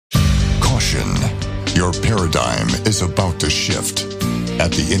caution. Your paradigm is about to shift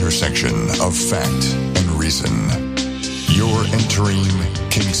at the intersection of fact and reason. You're entering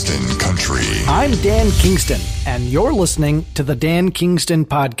Kingston Country. I'm Dan Kingston, and you're listening to the Dan Kingston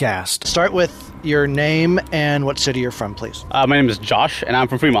Podcast. Start with your name and what city you're from, please. My name is Josh, and I'm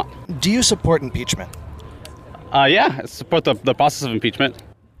from Fremont. Do you support impeachment? Yeah, I support the process of impeachment.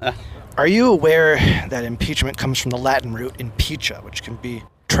 Are you aware that impeachment comes from the Latin root impecha, which can be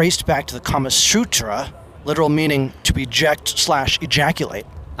traced back to the Kama Sutra, literal meaning to eject/ejaculate?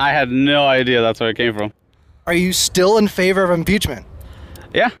 I had no idea that's where it came from. Are you still in favor of impeachment?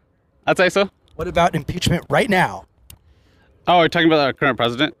 Yeah, I'd say so. What about impeachment right now? Oh, we're talking about our current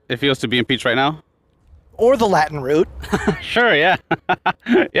president, if he was to be impeached right now? Or the Latin root? Sure, yeah.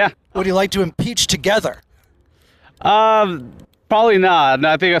 Yeah. Would you like to impeach together? Probably not. No,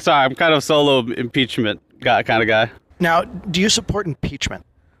 I think, sorry, I'm kind of solo impeachment kind of guy. Now, do you support impeachment?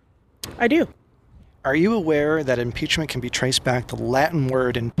 I do. Are you aware that impeachment can be traced back to the Latin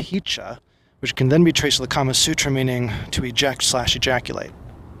word impecha, which can then be traced to the Kama Sutra, meaning to eject/ejaculate?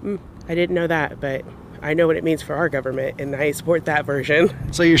 I didn't know that, but I know what it means for our government, and I support that version.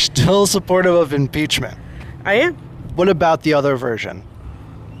 So you're still supportive of impeachment? I am. What about the other version?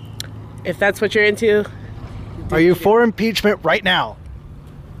 If that's what you're into. Are you for impeachment right now?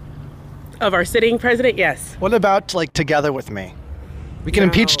 Of our sitting president, yes. What about, like, together with me? We can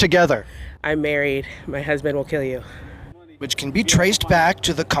impeach together. I'm married. My husband will kill you. Which can be traced back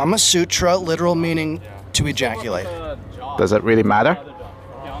to the Kama Sutra, literal meaning to ejaculate. Does it really matter?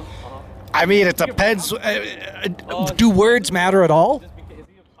 I mean, it depends. Do words matter at all?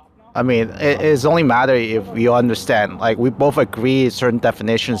 I mean, it's only matter if you understand. Like, we both agree certain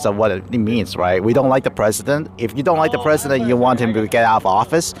definitions of what it means, right? We don't like the president. If you don't like the president, you want him to get out of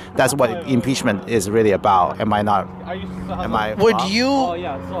office. That's what impeachment is really about. Am I not? Would you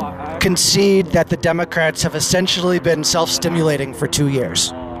concede that the Democrats have essentially been self-stimulating for 2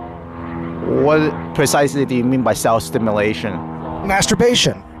 years? What precisely do you mean by self-stimulation?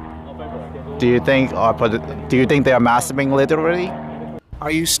 Masturbation. Do you think they are masturbating literally? Are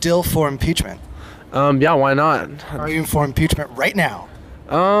you still for impeachment? Yeah, why not? Are you for impeachment right now?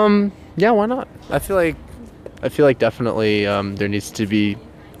 Yeah, why not? I feel like definitely there needs to be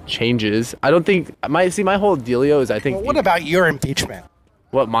changes. I don't think my whole dealio is Well, what about your impeachment?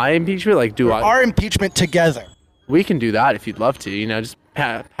 What, my impeachment? Like, our impeachment together? We can do that if you'd love to. You know, just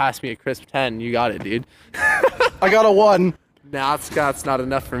pass me a crisp 10. You got it, dude. I got a 1. Nah, Scott's not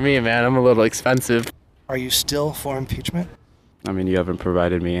enough for me, man. I'm a little expensive. Are you still for impeachment? I mean, you haven't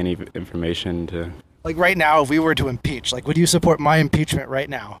provided me any information to... Like, right now, if we were to impeach, like, would you support my impeachment right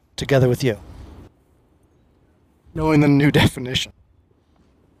now, together with you? Knowing the new definition.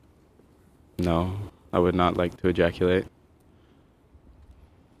 No, I would not like to ejaculate.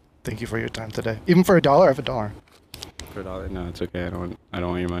 Thank you for your time today. Even for $1, I have $1. For $1? No, it's okay. I don't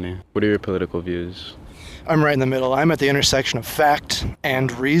want your money. What are your political views? I'm right in the middle. I'm at the intersection of fact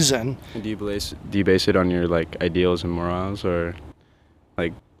and reason. And do you base it on your, like, ideals and morals, or,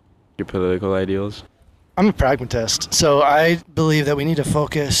 like, your political ideals? I'm a pragmatist, so I believe that we need to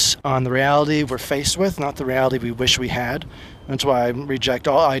focus on the reality we're faced with, not the reality we wish we had. That's why I reject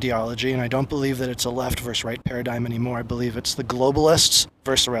all ideology, and I don't believe that it's a left versus right paradigm anymore. I believe it's the globalists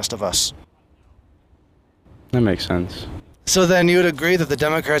versus the rest of us. That makes sense. So then you would agree that the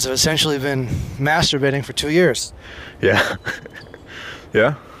Democrats have essentially been masturbating for 2 years? Yeah.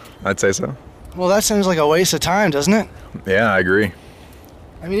 Yeah, I'd say so. Well, that seems like a waste of time, doesn't it? Yeah, I agree.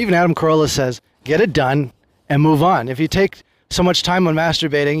 I mean, even Adam Carolla says, get it done and move on. If you take so much time on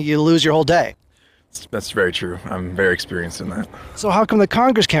masturbating, you lose your whole day. That's very true. I'm very experienced in that. So how come the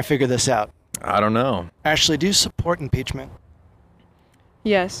Congress can't figure this out? I don't know. Ashley, do you support impeachment?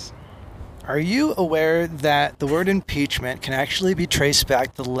 Yes. Are you aware that the word impeachment can actually be traced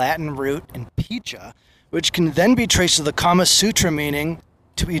back to the Latin root impecha, which can then be traced to the Kama Sutra, meaning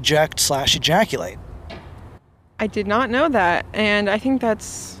to eject/ejaculate? I did not know that, and I think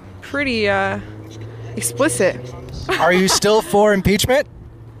that's pretty explicit. Are you still for impeachment?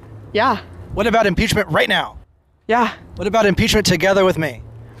 Yeah. What about impeachment right now? Yeah. What about impeachment together with me?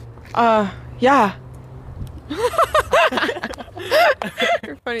 Yeah.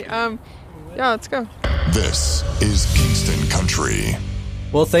 You're funny. Yeah, let's go. This is Kingston Country.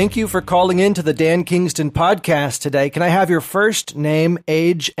 Well, thank you for calling in to the Dan Kingston Podcast today. Can I have your first name,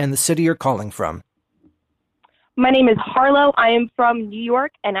 age, and the city you're calling from? My name is Harlow. I am from New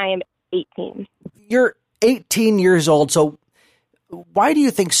York, and I am 18. You're 18 years old, so why do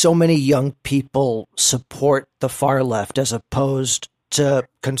you think so many young people support the far left as opposed to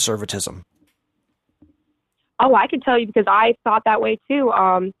conservatism? Oh, I can tell you because I thought that way too.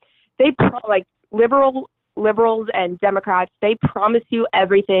 like liberals and Democrats, they promise you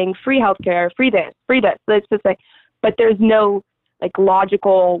everything, free healthcare, free this. It's just like, but there's no like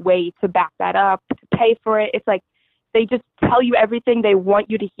logical way to back that up, to pay for it. It's like they just tell you everything they want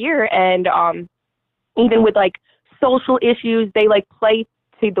you to hear. And even with like social issues, they like play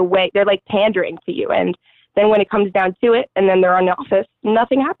to the way they're like pandering to you. And then when it comes down to it, and then they're in office,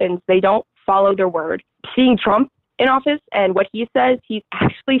 nothing happens. They don't follow their word. Seeing Trump in office and what he says, he's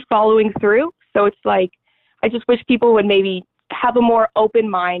actually following through. So it's like, I just wish people would maybe have a more open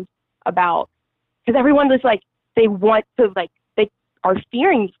mind about, because everyone is like, they want to like, they are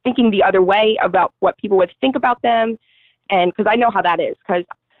thinking the other way about what people would think about them. And because I know how that is, because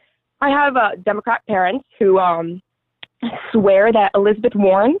I have Democrat parents who swear that Elizabeth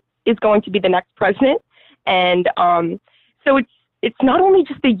Warren is going to be the next president. And so it's not only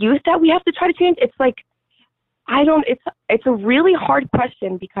just the youth that we have to try to change. It's like, it's a really hard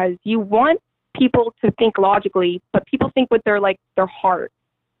question, because you want people to think logically, but people think with their heart.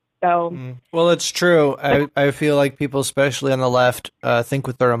 So well, it's true. I feel like people, especially on the left, think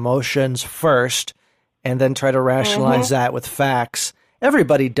with their emotions first, and then try to rationalize that with facts.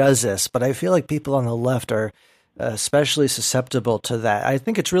 Everybody does this, but I feel like people on the left are especially susceptible to that. I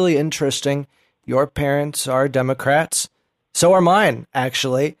think it's really interesting. Your parents are Democrats, so are mine,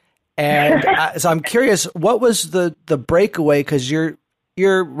 actually. And so I'm curious, what was the breakaway? Because you're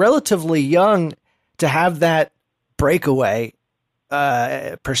relatively young to have that breakaway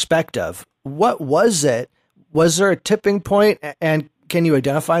perspective. What was it? Was there a tipping point? And can you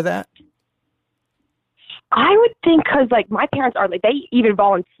identify that? I would think, because like my parents are like, they even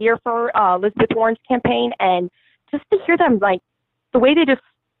volunteer for Elizabeth Warren's campaign, and just to hear them like the way they just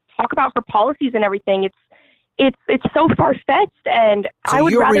talk about her policies and everything, it's so far-fetched. And so I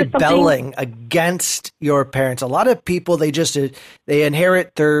would you're rather rebelling against your parents. A lot of people, they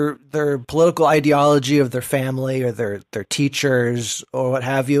inherit their political ideology of their family or their teachers or what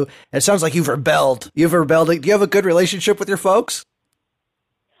have you. And it sounds like you've rebelled. Do you have a good relationship with your folks?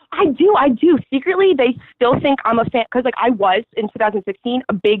 I do. Secretly, they still think I'm a fan, because like I was in 2016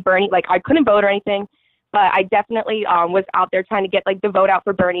 a big Bernie. Like I couldn't vote or anything, but I definitely was out there trying to get like the vote out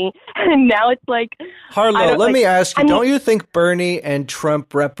for Bernie. And now it's like, Harlow, let me ask you, don't you think Bernie and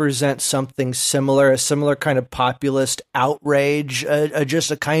Trump represent something similar, a similar kind of populist outrage,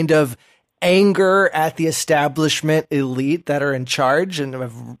 just a kind of anger at the establishment elite that are in charge and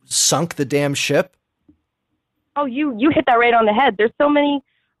have sunk the damn ship? Oh, you hit that right on the head. There's so many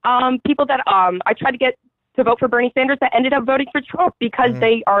people that I tried to get to vote for Bernie Sanders that ended up voting for Trump, because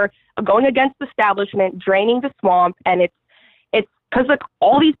they are going against the establishment, draining the swamp. And it's because like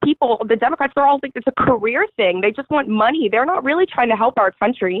all these people, the Democrats, are all like, it's a career thing. They just want money. They're not really trying to help our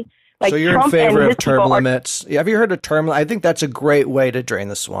country. Like, so you're Trump in favor and of term limits. Have you heard of term limits? I think that's a great way to drain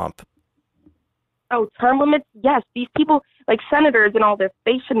the swamp. Oh, term limits? Yes. These people, like senators and all this,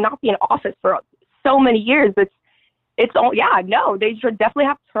 they should not be in office for so many years. It's all, no, they should definitely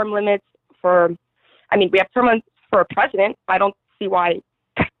have term limits for, we have term limits for a president. I don't see why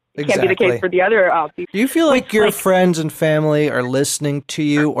it can't be the case for the other people. Do you feel like your friends and family are listening to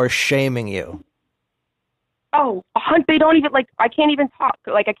you or shaming you? Oh, they don't even, I can't even talk.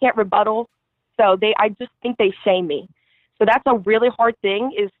 I can't rebuttal. So I just think they shame me. So that's a really hard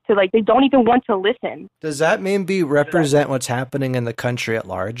thing, is to, they don't even want to listen. Does that maybe represent what's happening in the country at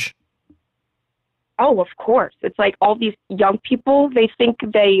large? Oh, of course. It's like all these young people, they think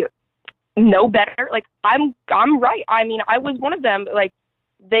they know better. I'm right. I was one of them.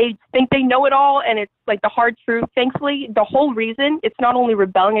 They think they know it all, and it's the hard truth. Thankfully, the whole reason, it's not only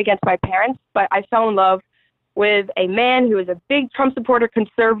rebelling against my parents, but I fell in love with a man who is a big Trump supporter,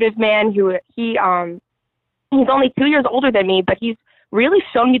 conservative man he's only 2 years older than me, but he's really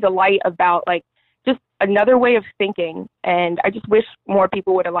shown me the light about just another way of thinking. And I just wish more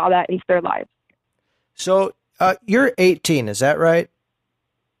people would allow that into their lives. So you're 18, is that right?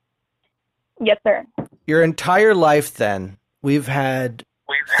 Yes, sir. Your entire life then, we've had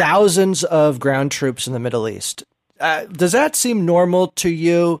thousands of ground troops in the Middle East. Does that seem normal to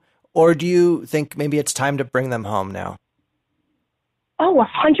you, or do you think maybe it's time to bring them home now? Oh,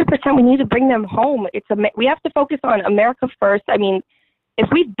 100%. We need to bring them home. We have to focus on America first. If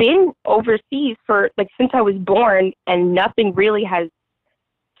we've been overseas for since I was born and nothing really has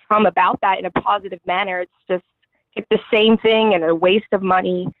come about that in a positive manner, it's the same thing and a waste of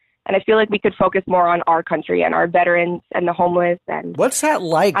money. And I feel like we could focus more on our country and our veterans and the homeless. And what's that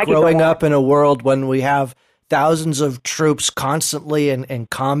like growing up in a world when we have thousands of troops constantly in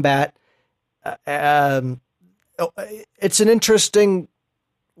combat? It's an interesting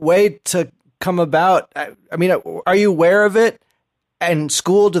way to come about. Are you aware of it? in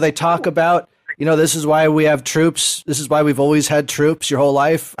school, do they talk about, this is why we have troops, this is why we've always had troops your whole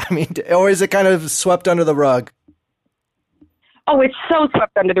life? I mean, or is it kind of swept under the rug? Oh, it's so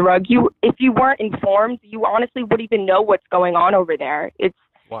swept under the rug. If you weren't informed, you honestly wouldn't even know what's going on over there.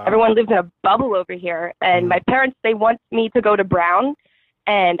 Wow. Everyone lives in a bubble over here. And my parents, they want me to go to Brown,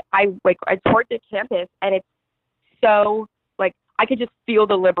 and I toured the campus, and it's so, I could just feel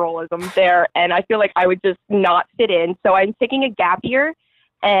the liberalism there, and I feel like I would just not fit in. So I'm taking a gap year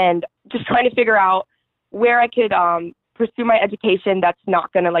and just trying to figure out where I could pursue my education that's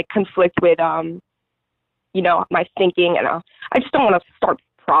not going to conflict with my thinking, and I just don't want to start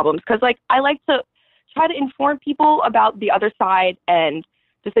problems, because I like to try to inform people about the other side and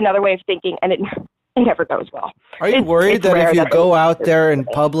just another way of thinking, and it never goes well. Are you worried that if you go out there in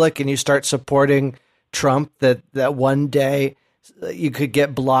public and you start supporting Trump, that one day you could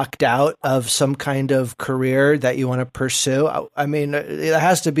get blocked out of some kind of career that you want to pursue? I mean, it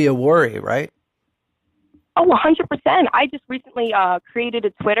has to be a worry, right? Oh, 100%. I just recently created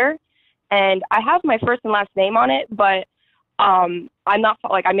a Twitter, and I have my first and last name on it, but I'm not,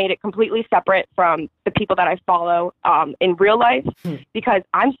 I made it completely separate from the people that I follow in real life, because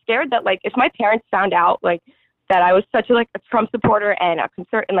I'm scared that, if my parents found out, that I was such a Trump supporter and a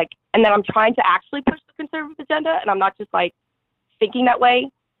and then I'm trying to actually push the conservative agenda, and I'm not just, thinking that way,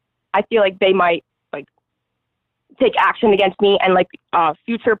 I feel like they might, take action against me, and,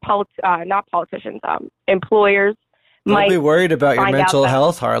 future not politicians, employers might. They'll be worried about your mental that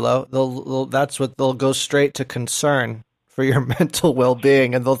health, Harlow. They'll go straight to concern for your mental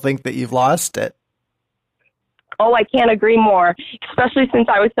well-being, and they'll think that you've lost it. Oh, I can't agree more, especially since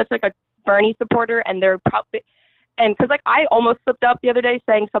I was such a Bernie supporter, and they're probably, and because I almost slipped up the other day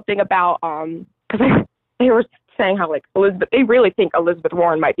saying something about, because they were saying how they really think Elizabeth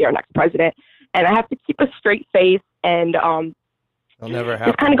Warren might be our next president, and I have to keep a straight face and It'll never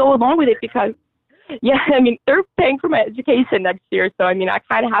happen. just kind of go along with it, because they're paying for my education next year, so I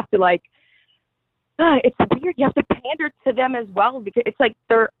kind of have to it's weird. You have to pander to them as well, because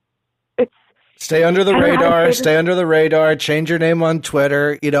it's stay under the radar. Stay under the radar. Change your name on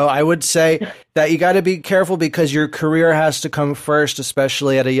Twitter. I would say that you got to be careful, because your career has to come first,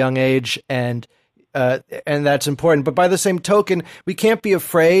 especially at a young age, and that's important. But by the same token, we can't be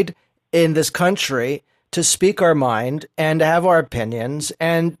afraid in this country to speak our mind and to have our opinions.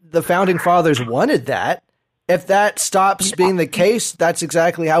 And the founding fathers wanted that. If that stops being the case, that's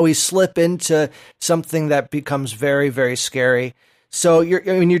exactly how we slip into something that becomes very, very scary. So you're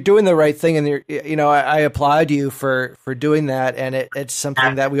doing the right thing, and I applaud you for doing that. And it's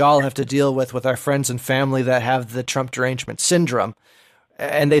something that we all have to deal with our friends and family that have the Trump derangement syndrome,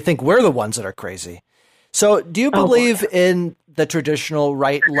 and they think we're the ones that are crazy. So do you believe in the traditional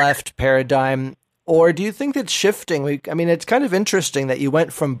right-left paradigm, or do you think it's shifting? It's kind of interesting that you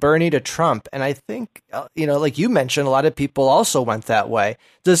went from Bernie to Trump, and I think, like you mentioned, a lot of people also went that way.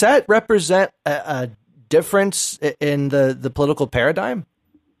 Does that represent a difference in the political paradigm?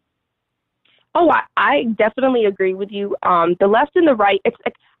 Oh, I definitely agree with you. The left and the right,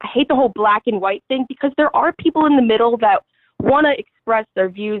 I hate the whole black and white thing, because there are people in the middle that want to express their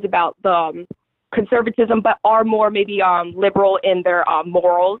views about the conservatism, but are more maybe liberal in their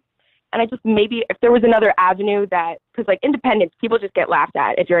morals. And I just, maybe if there was another avenue because independents, people just get laughed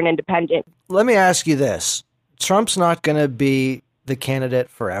at if you're an independent. Let me ask you this. Trump's not going to be the candidate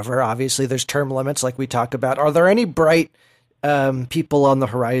forever. Obviously, there's term limits like we talk about. Are there any bright people on the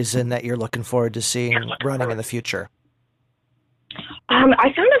horizon that you're looking forward to seeing running in the future?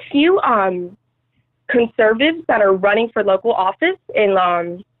 I found a few conservatives that are running for local office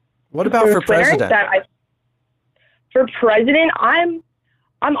in what about for president? For president, I'm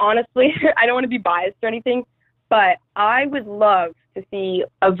honestly, I don't want to be biased or anything, but I would love to see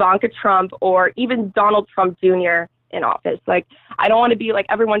Ivanka Trump or even Donald Trump Jr. in office. I don't want to be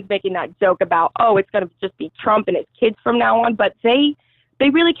everyone's making that joke about, it's going to just be Trump and his kids from now on, but they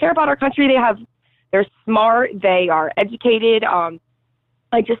really care about our country. They're smart. They are educated.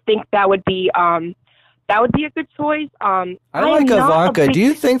 I just think that would be a good choice. I like Ivanka. Do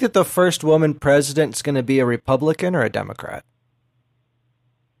you think that the first woman president is going to be a Republican or a Democrat?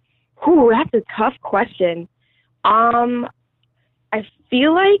 Ooh, that's a tough question. I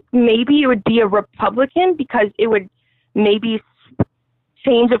feel like maybe it would be a Republican, because it would maybe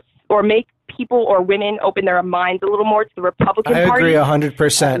change or make people or women open their minds a little more to the Republican Party. I agree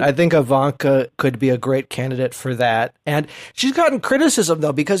 100%. I think Ivanka could be a great candidate for that. And she's gotten criticism,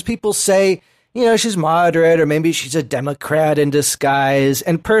 though, because people say, she's moderate, or maybe she's a Democrat in disguise.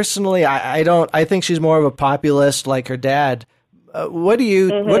 And personally, I think she's more of a populist like her dad.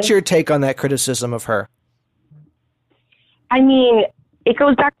 What's your take on that criticism of her? I mean, it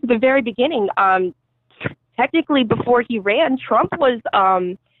goes back to the very beginning. Technically, before he ran, Trump was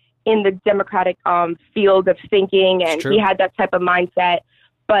in the Democratic field of thinking, and he had that type of mindset.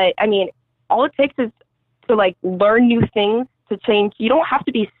 But I mean, all it takes is to like learn new things to change. You don't have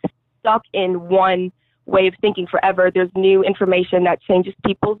to be stuck in one way of thinking forever. There's new information that changes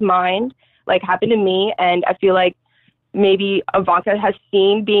people's mind, like happened to me. And I feel like maybe Ivanka has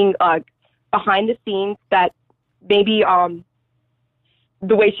seen being behind the scenes that maybe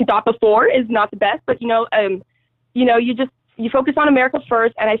the way she thought before is not the best. But you focus on America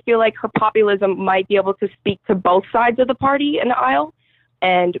first, and I feel like her populism might be able to speak to both sides of the party in the aisle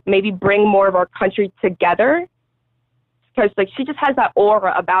and maybe bring more of our country together. Because like she just has that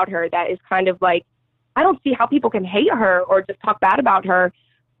aura about her that is kind of like, I don't see how people can hate her or just talk bad about her.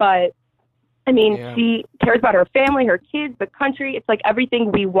 But I mean, she cares about her family, her kids, the country. It's like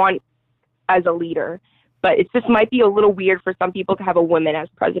everything we want as a leader. But it just might be a little weird for some people to have a woman as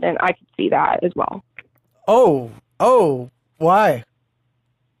president. I could see that as well. Oh, why?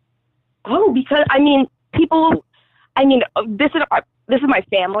 Oh, because I mean, this is my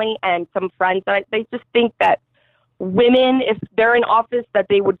family and some friends that they just think that women, if they're in office, that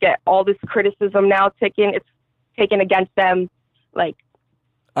they would get all this criticism now taken against them. Like,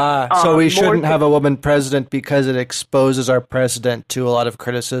 so we shouldn't have a woman president because it exposes our president to a lot of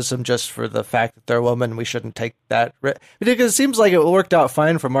criticism just for the fact that they're a woman. We shouldn't take that because it seems like it worked out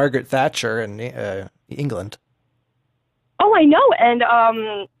fine for Margaret Thatcher in England. Oh, I know. And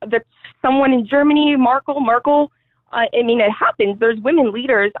that someone in Germany, Merkel. I mean, it happens. There's women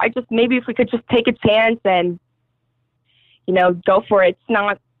leaders. Maybe if we could just take a chance and, go for it. It's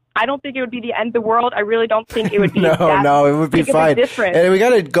not. I don't think it would be the end of the world. I really don't think it would be. No, it would be fine. Different. And we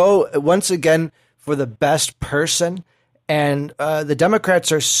got to go once again for the best person. And the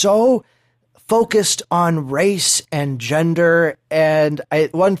Democrats are so focused on race and gender. And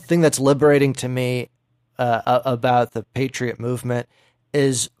one thing that's liberating to me about the Patriot movement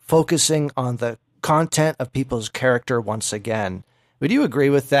is focusing on the content of people's character once again. Would you agree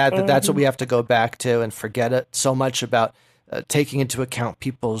with that? That that's what we have to go back to and forget it so much about taking into account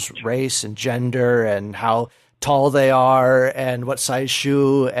people's race and gender and how tall they are and what size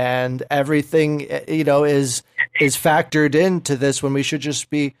shoe and everything, is factored into this when we should just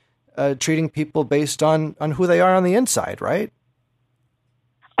be treating people based on who they are on the inside, right?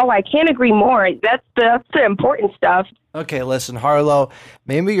 Oh, I can't agree more. That's the important stuff. Okay, listen, Harlow,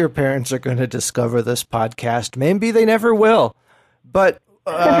 maybe your parents are going to discover this podcast. Maybe they never will. But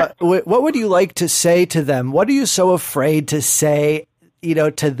what would you like to say to them? What are you so afraid to say,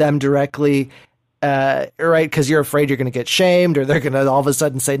 to them directly, right? Because you're afraid you're going to get shamed or they're going to all of a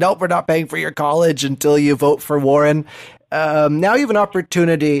sudden say, nope, we're not paying for your college until you vote for Warren. Now you have an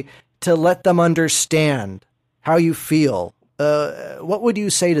opportunity to let them understand how you feel. What would you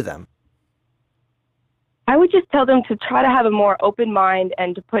say to them? I would just tell them to try to have a more open mind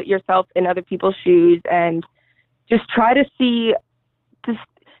and to put yourself in other people's shoes and just try to see,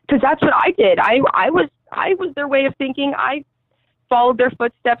 because that's what I did. I was their way of thinking. I followed their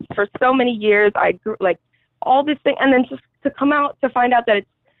footsteps for so many years. I grew like all this thing, and then just to come out to find out that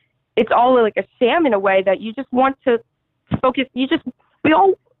it's all like a sham in a way that you just want to focus.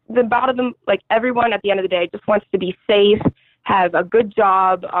 The bout of them, like everyone at the end of the day, just wants to be safe, have a good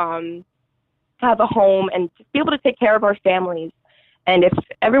job, have a home, and just be able to take care of our families. And if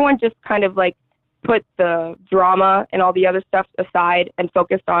everyone just kind of like put the drama and all the other stuff aside and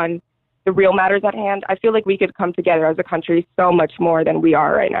focused on the real matters at hand, I feel like we could come together as a country so much more than we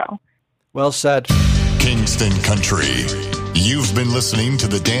are right now. Well said. Kingston Country. You've been listening to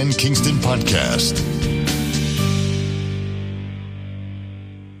the Dan Kingston Podcast.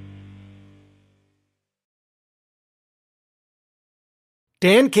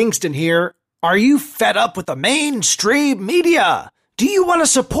 Dan Kingston here. Are you fed up with the mainstream media? Do you want to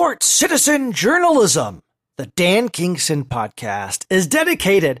support citizen journalism? The Dan Kingston Podcast is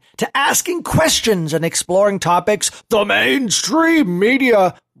dedicated to asking questions and exploring topics the mainstream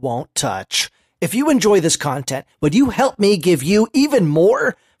media won't touch. If you enjoy this content, would you help me give you even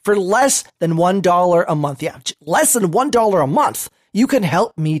more for less than $1 a month? Yeah, less than $1 a month. You can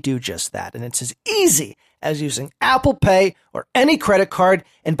help me do just that. And it's as easy as using Apple Pay or any credit card.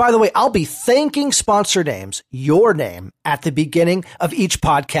 And by the way, I'll be thanking sponsor names, your name, at the beginning of each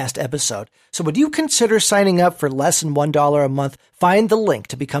podcast episode. So would you consider signing up for less than $1 a month? Find the link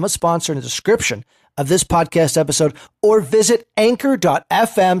to become a sponsor in the description of this podcast episode or visit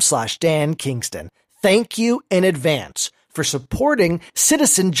anchor.fm/Dan Kingston. Thank you in advance for supporting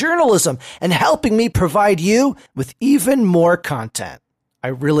citizen journalism and helping me provide you with even more content. I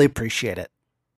really appreciate it.